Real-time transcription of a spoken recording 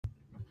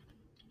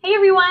Hey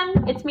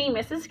everyone, it's me,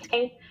 Mrs.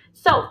 K.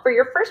 So for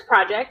your first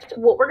project,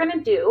 what we're going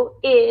to do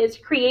is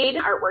create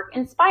an artwork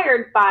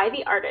inspired by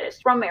the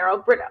artist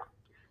Romero Britto.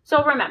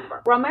 So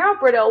remember, Romero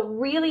Britto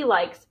really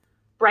likes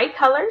bright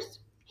colors.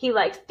 He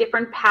likes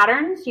different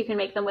patterns. You can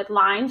make them with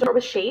lines or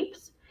with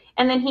shapes.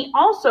 And then he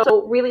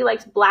also really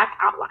likes black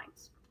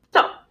outlines.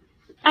 So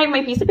I have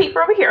my piece of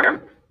paper over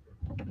here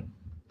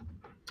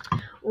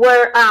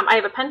where I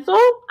have a pencil.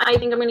 I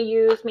think I'm going to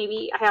use,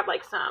 maybe I have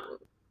like some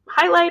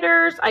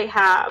highlighters, I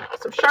have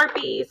some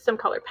Sharpies, some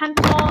colored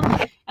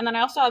pencils, and then I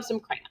also have some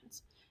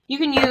crayons. You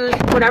can use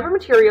whatever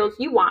materials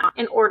you want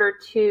in order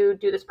to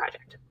do this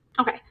project.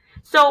 Okay,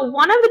 so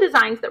one of the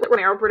designs that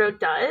Romero Britto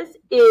does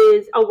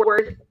is a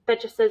word that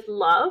just says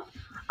love.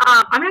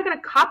 I'm not going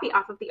to copy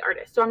off of the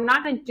artist, so I'm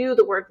not going to do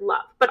the word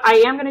love, but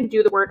I am going to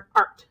do the word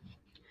art.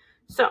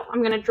 So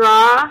I'm going to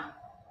draw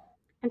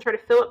and try to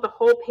fill up the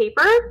whole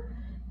paper.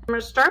 I'm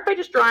going to start by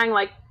just drawing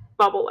like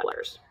bubble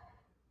letters.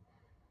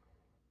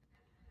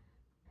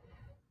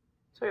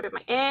 So I have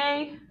my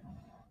A,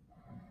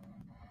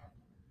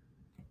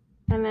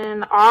 and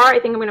then the R, I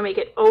think I'm going to make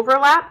it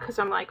overlap because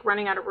I'm like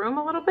running out of room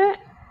a little bit.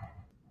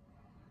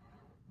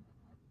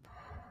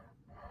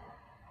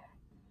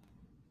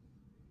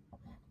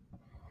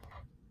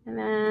 And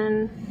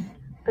then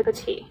a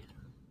T.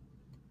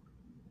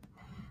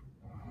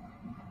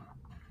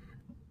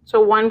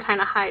 So one kind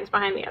of hides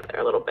behind the other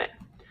a little bit.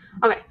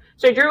 Okay,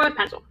 so I drew with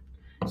pencil.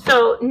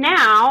 So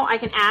now I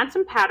can add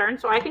some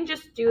patterns. So I can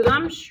just do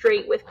them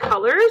straight with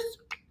colors,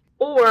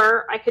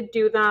 or I could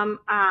do them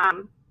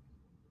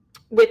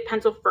with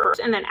pencil first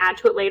and then add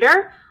to it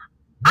later.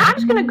 I'm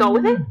just going to go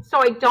with it. So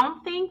I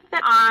don't think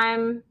that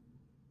I'm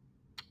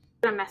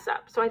going to mess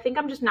up. So I think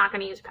I'm just not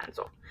going to use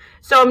pencil.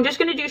 So I'm just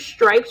going to do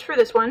stripes for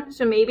this one.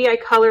 So maybe I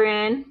color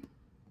in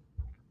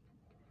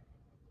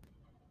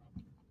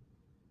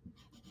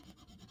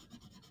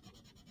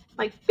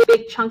like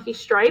big chunky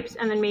stripes,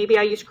 and then maybe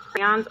I use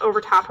crayons over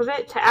top of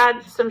it to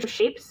add some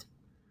shapes.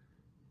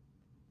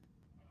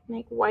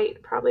 Make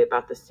white probably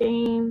about the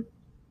same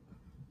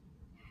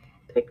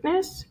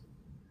thickness.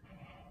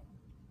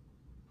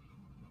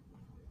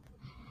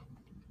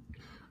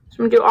 So I'm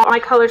going to do all my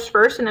colors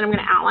first, and then I'm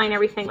going to outline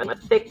everything with a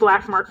thick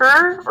black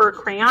marker or a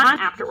crayon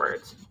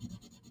afterwards.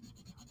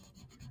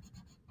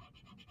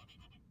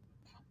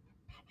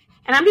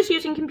 And I'm just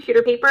using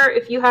computer paper.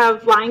 If you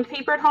have lined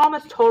paper at home,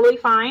 that's totally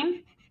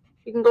fine.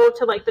 You can go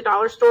to like the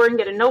dollar store and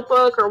get a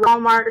notebook or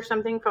Walmart or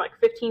something for like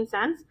 15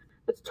 cents.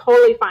 That's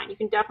totally fine. You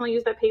can definitely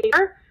use that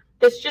paper.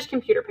 It's just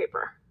computer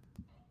paper.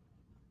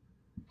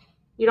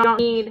 You don't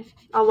need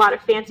a lot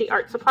of fancy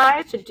art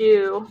supplies to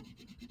do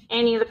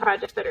any of the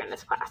projects that are in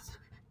this class.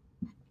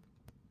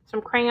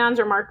 Some crayons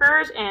or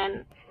markers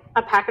and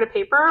a packet of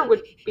paper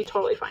would be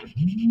totally fine.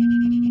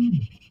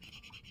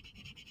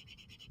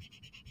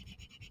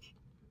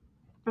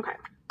 Okay,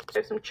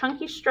 so some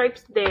chunky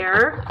stripes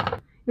there.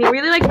 And you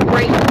really like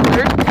bright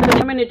colors, so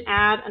then I'm going to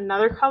add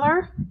another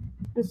color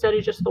instead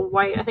of just the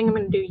white. I think I'm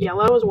going to do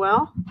yellow as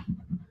well.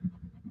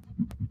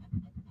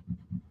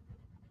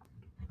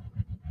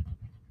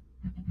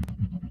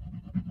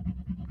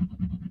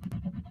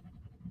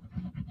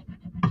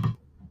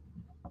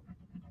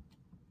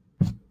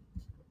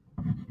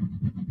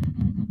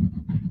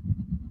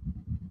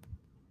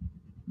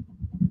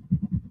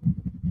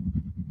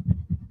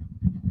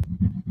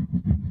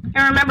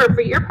 And remember,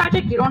 for your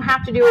project, you don't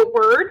have to do a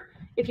word.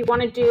 If you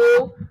want to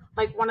do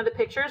like one of the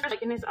pictures,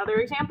 like in his other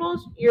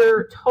examples,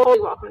 you're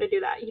totally welcome to do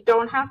that. You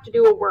don't have to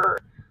do a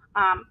word.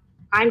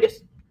 I'm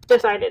just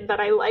decided that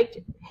I liked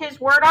his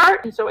word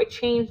art, and so I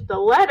changed the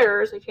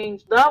letters, I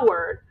changed the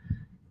word,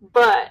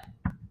 but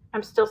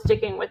I'm still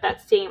sticking with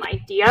that same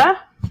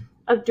idea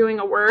of doing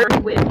a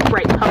word with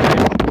bright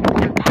colors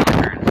and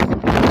patterns.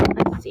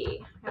 Let's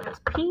see, that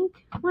was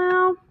pink.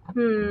 Well,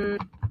 maybe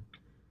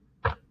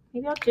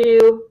I'll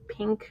do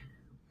pink.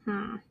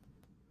 I'm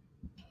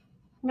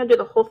going to do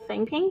the whole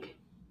thing pink,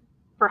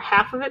 or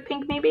half of it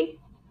pink maybe,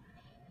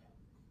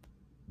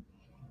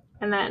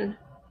 and then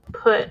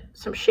put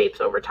some shapes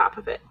over top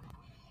of it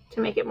to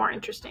make it more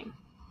interesting.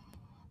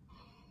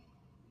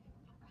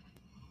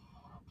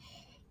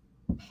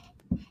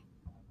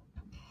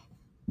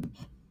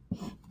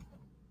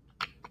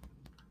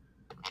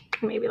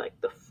 Maybe like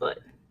the foot.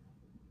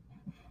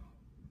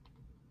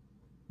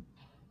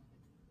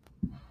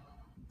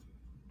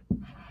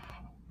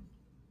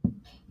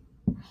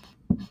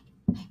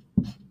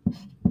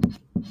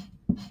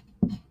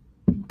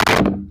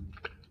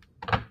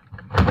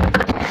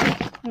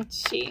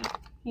 Let's see,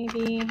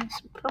 maybe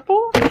some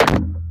purple.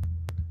 And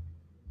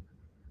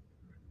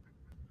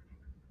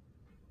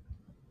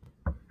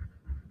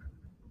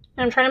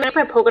I'm trying to make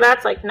my polka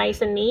dots like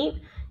nice and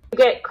neat. You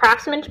get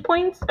craftsmanship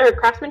points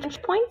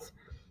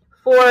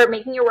for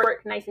making your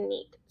work nice and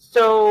neat.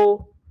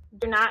 So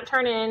do not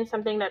turn in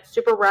something that's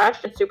super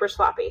rushed and super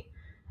sloppy.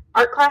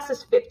 Art class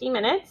is 50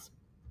 minutes.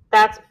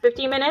 That's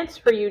 50 minutes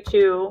for you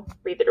to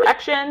read the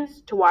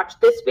directions, to watch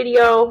this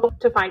video,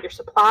 to find your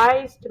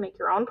supplies, to make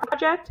your own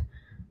project,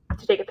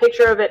 to take a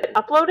picture of it and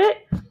upload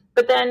it.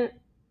 But then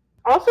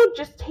Also,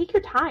 just take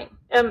your time.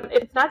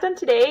 If it's not done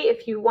today,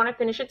 if you want to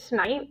finish it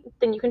tonight,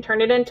 then you can turn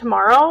it in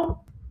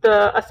tomorrow.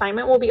 The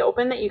assignment will be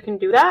open that you can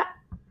do that.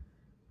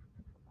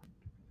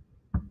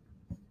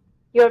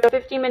 You have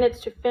 50 minutes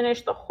to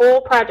finish the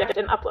whole project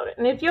and upload it.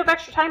 And if you have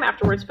extra time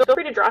afterwards, feel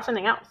free to draw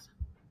something else.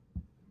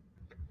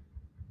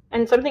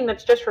 And something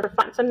that's just for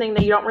fun, something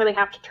that you don't really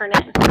have to turn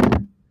in.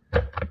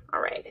 All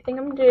right, I think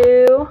I'm going to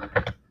do,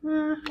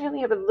 I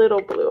only have a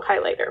little blue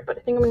highlighter, but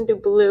I think I'm going to do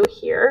blue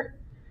here.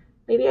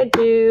 Maybe I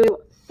do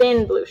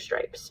thin blue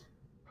stripes.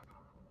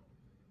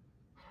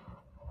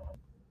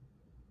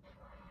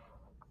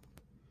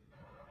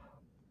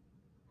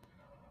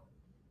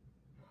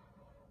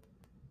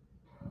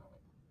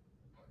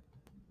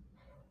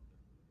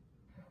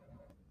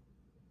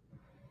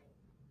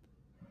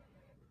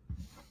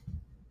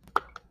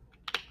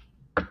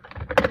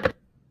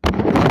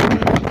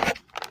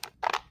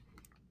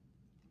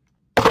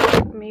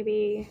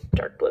 Maybe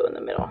dark blue in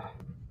the middle.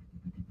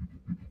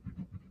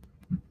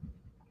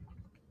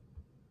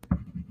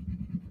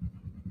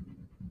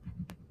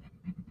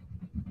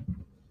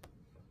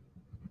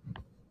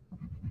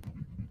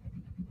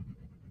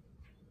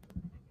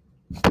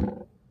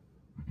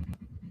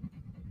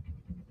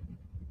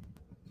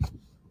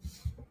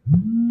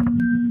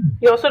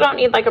 You also don't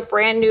need like a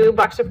brand new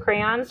box of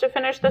crayons to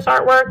finish this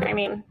artwork. I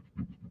mean,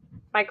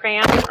 my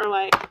crayons are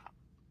like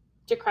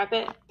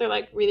decrepit. They're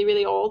like really,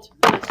 really old,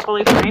 and it's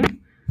totally fine.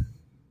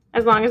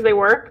 As long as they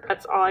work,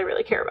 that's all I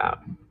really care about.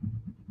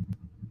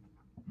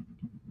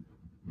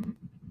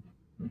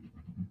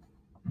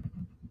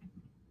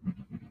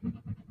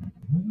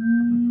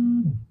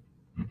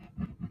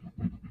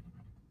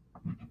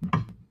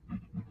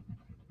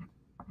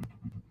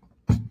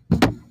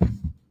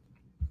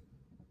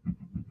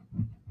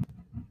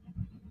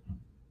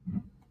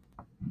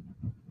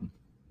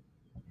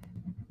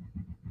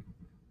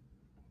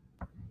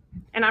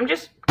 And I'm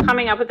just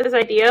coming up with this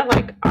idea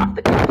like off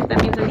the cuff.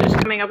 That means I'm just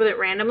coming up with it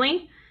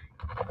randomly.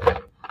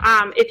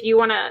 If you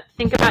want to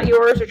think about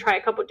yours or try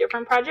a couple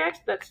different projects,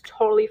 that's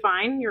totally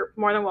fine. You're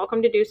more than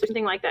welcome to do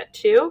something like that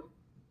too.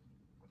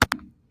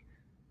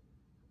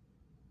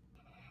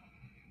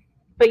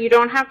 But you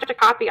don't have to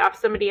copy off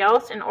somebody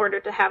else in order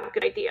to have a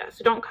good idea.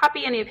 So don't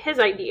copy any of his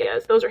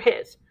ideas. Those are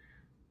his.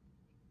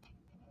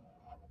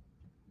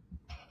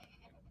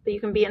 But you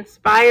can be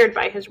inspired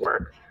by his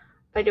work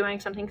by doing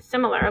something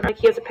similar. Like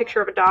he has a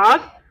picture of a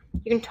dog.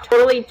 You can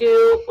totally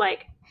do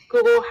like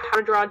Google how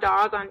to draw a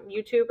dog on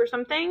YouTube or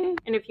something.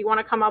 And if you want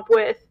to come up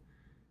with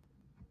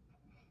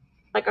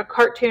like a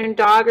cartoon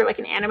dog or like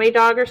an anime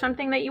dog or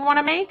something that you want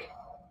to make,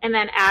 and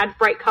then add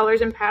bright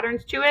colors and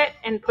patterns to it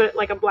and put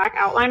like a black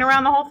outline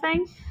around the whole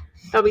thing,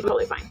 that'll be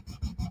totally fine.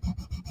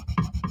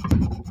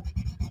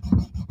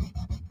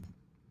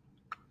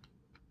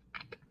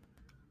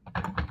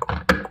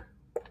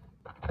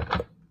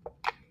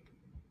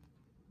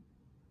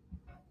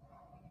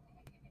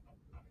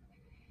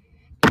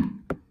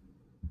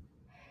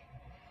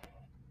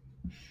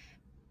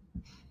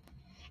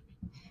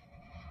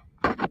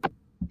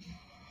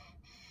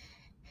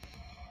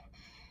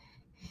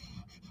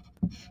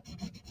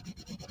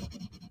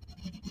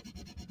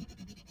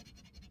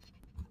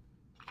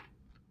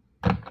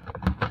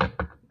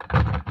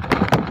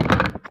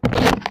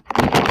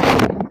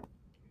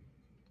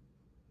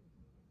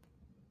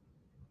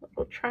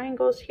 Little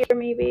triangles here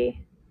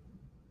maybe.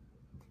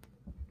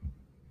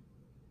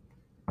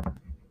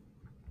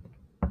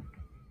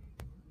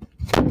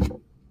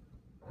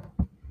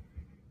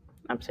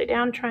 Upside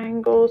down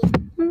triangles.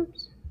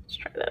 Oops, let's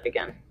try that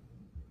again.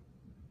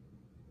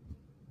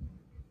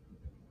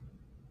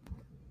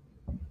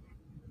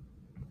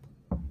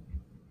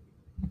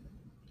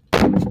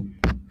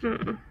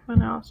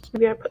 What else?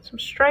 Maybe I put some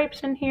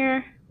stripes in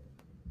here.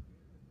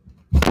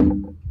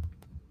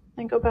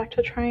 Then go back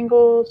to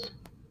triangles.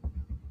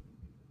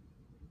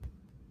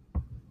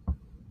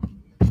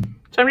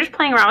 So I'm just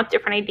playing around with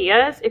different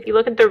ideas. If you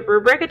look at the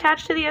rubric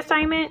attached to the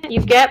assignment,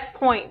 you get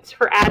points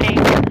for adding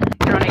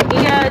your own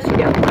ideas. You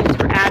get points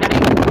for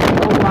adding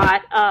a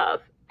lot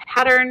of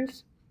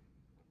patterns,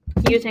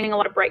 using a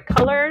lot of bright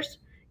colors,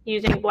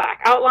 using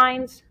black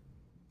outlines.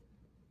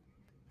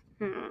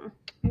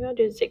 Maybe I'll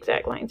do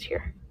zigzag lines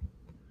here.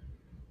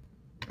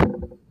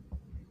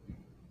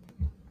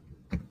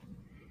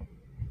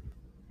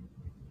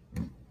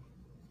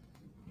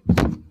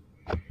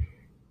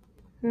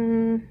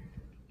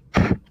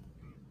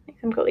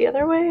 Make them go the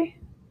other way.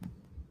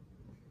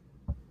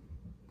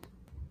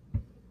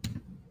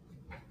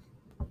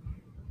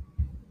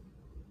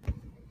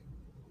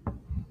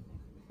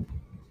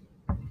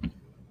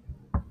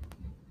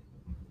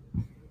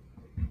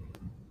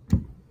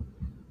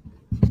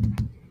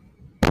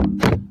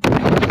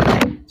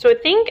 So I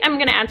think I'm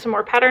going to add some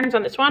more patterns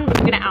on this one, but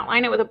I'm going to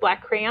outline it with a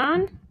black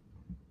crayon.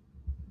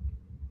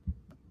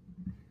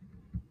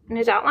 And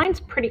his outline's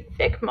pretty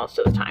thick most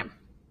of the time.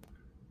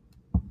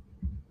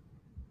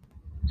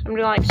 So I'm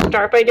going to like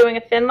start by doing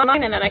a thin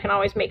line, and then I can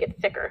always make it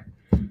thicker.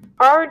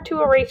 Hard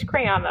to erase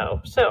crayon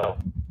though, so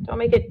don't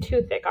make it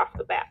too thick off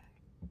the bat.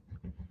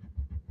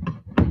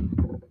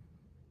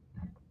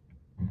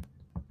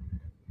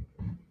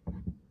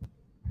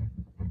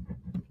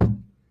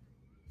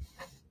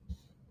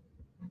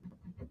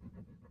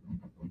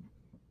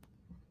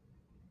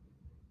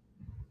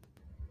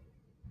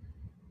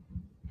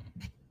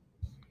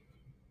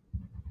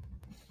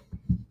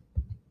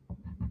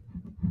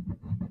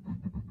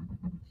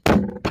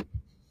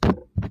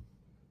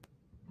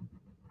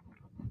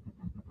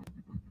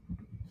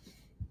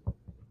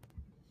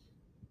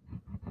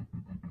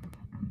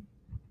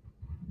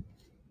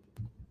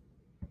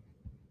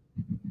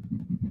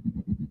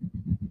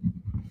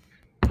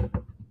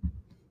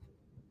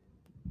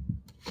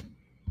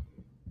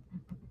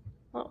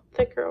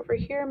 thicker over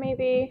here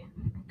maybe.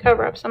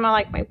 Cover up some of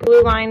like my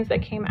blue lines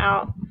that came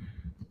out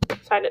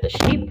side of the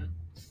sheep.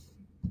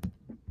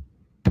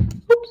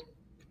 Oops.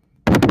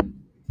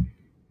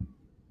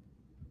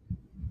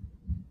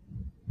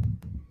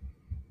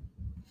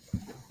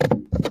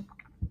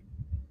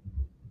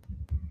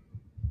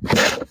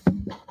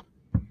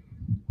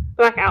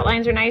 Black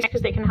outlines are nice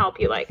because they can help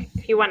you, like,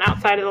 if you went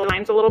outside of the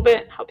lines a little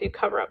bit, help you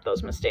cover up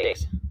those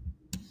mistakes.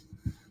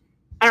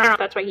 I don't know if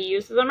that's why he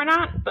uses them or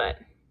not, but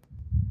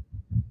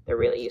they're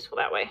really useful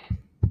that way.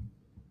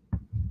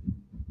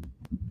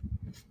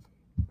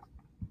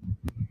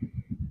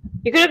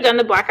 You could have done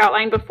the black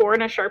outline before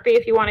in a Sharpie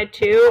if you wanted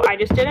to. I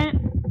just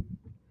didn't.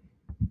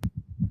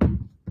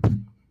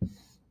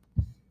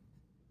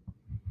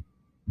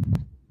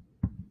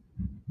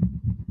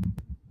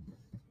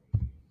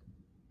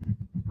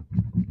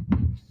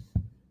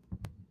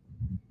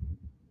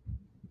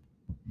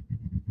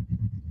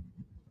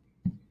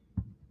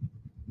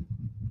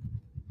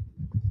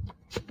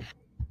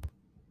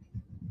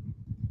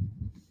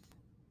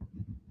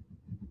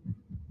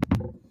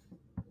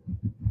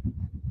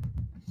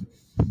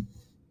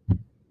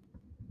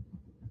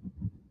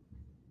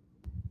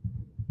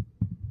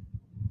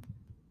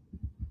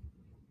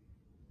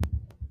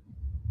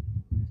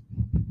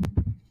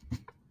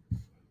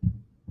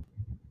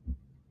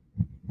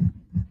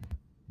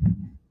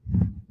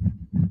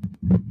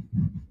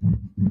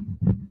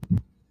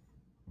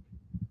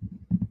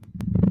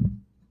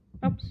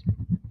 Oops.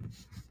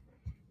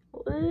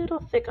 A little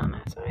thick on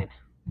that side.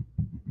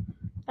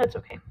 That's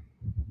okay.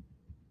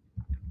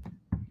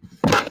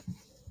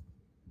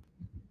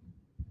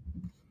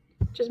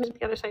 Just make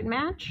the other side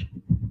match.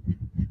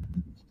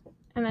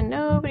 And then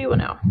nobody will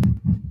know.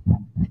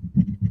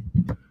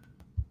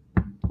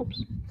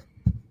 Oops.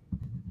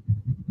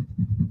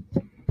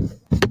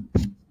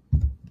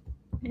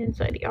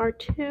 Inside the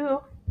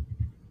R2.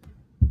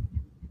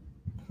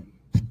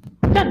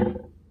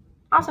 Done.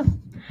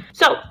 Awesome.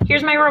 So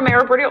here's my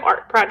Romero Britto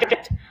art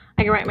project.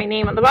 I can write my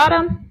name on the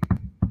bottom.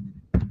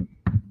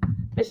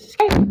 Mrs.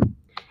 K.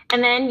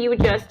 And then you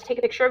would just take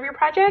a picture of your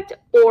project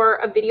or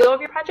a video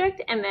of your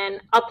project and then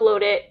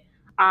upload it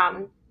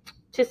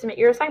to submit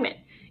your assignment.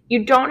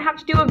 You don't have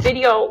to do a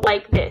video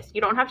like this.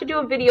 You don't have to do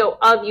a video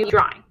of you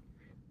drawing.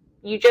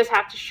 You just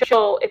have to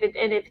show, if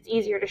it's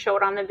easier to show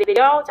it on the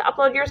video to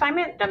upload your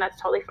assignment, then that's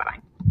totally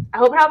fine. I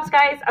hope it helps,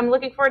 guys. I'm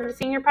looking forward to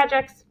seeing your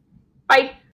projects. Bye.